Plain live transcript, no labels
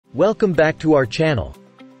Welcome back to our channel.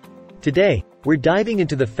 Today, we're diving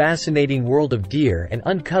into the fascinating world of deer and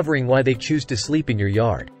uncovering why they choose to sleep in your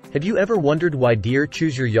yard. Have you ever wondered why deer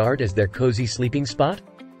choose your yard as their cozy sleeping spot?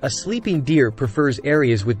 A sleeping deer prefers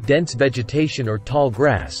areas with dense vegetation or tall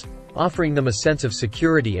grass, offering them a sense of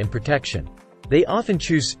security and protection. They often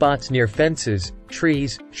choose spots near fences,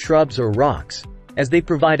 trees, shrubs, or rocks, as they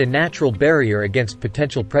provide a natural barrier against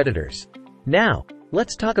potential predators. Now,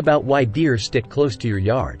 let's talk about why deer stick close to your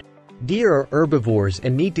yard. Deer are herbivores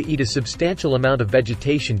and need to eat a substantial amount of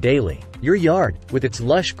vegetation daily. Your yard, with its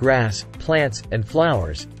lush grass, plants, and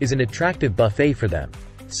flowers, is an attractive buffet for them.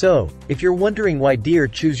 So, if you're wondering why deer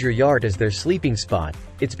choose your yard as their sleeping spot,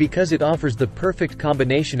 it's because it offers the perfect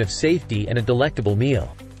combination of safety and a delectable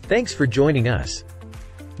meal. Thanks for joining us.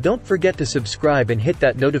 Don't forget to subscribe and hit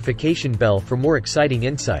that notification bell for more exciting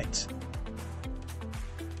insights.